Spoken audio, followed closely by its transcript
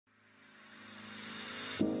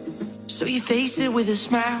So you face it with a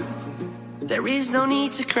smile. There is no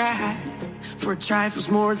need to cry, for trifles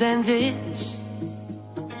more than this.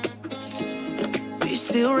 Do you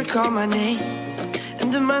still recall my name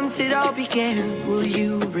and the month it all began? Will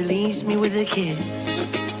you release me with a kiss?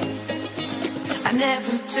 I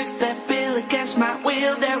never took that bill against my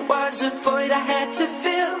will. There was a void I had to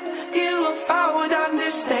fill. You, if I would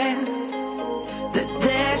understand that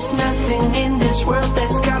there's nothing in this world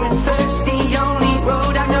that's coming first. The only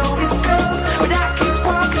road I know is growth, but I keep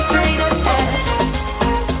walking straight ahead.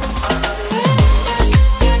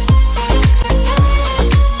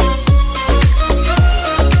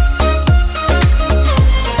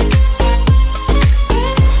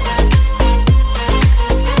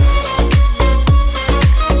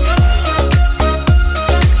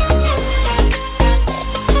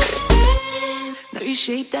 Now you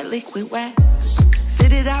shape that liquid wax,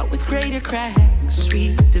 fit it out with greater cracks.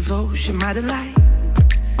 Sweet devotion, my delight.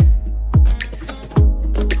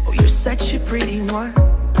 Oh, you're such a pretty one,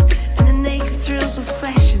 and the naked thrills of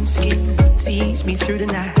flesh and skin tease me through the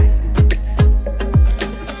night.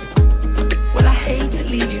 Well, I hate to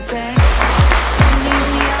leave you back. If you need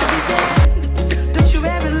me, I'll be there. Don't you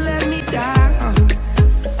ever let me down.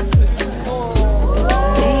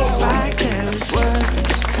 Days like careless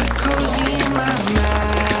words, cozy in my mind.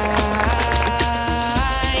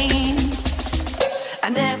 I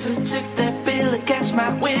never took that bill against my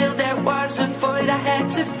will. There was a void I had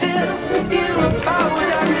to fill. You, if I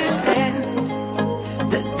would understand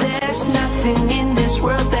that there's nothing in this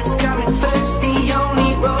world that's coming first. The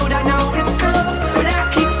only road I know is growth, but I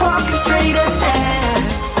keep walking straight ahead.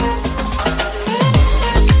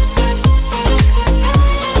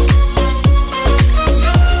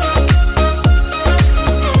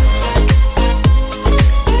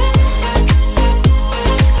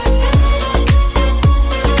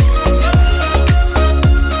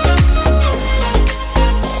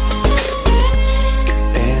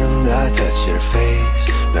 And I touch your face,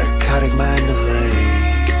 narcotic mind of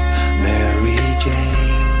lace, Mary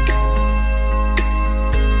Jane.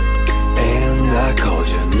 And I called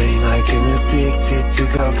your name like an addicted to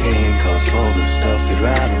cocaine, cause all the stuff you'd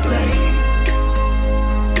rather blame.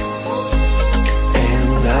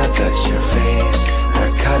 And I touch your face,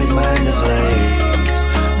 narcotic mind of lace,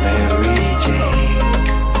 Mary Jane.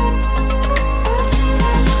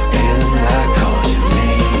 And I called your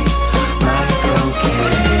name like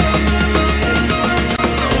cocaine.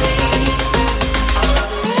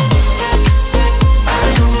 I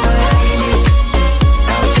don't mind it,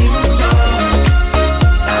 I think so.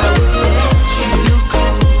 I will let you go.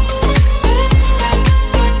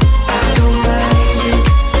 I don't mind it,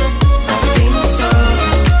 I think so.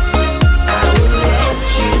 I will let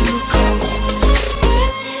you go.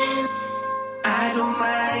 I don't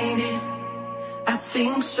mind it, I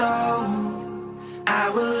think so. I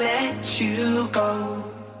will let you go.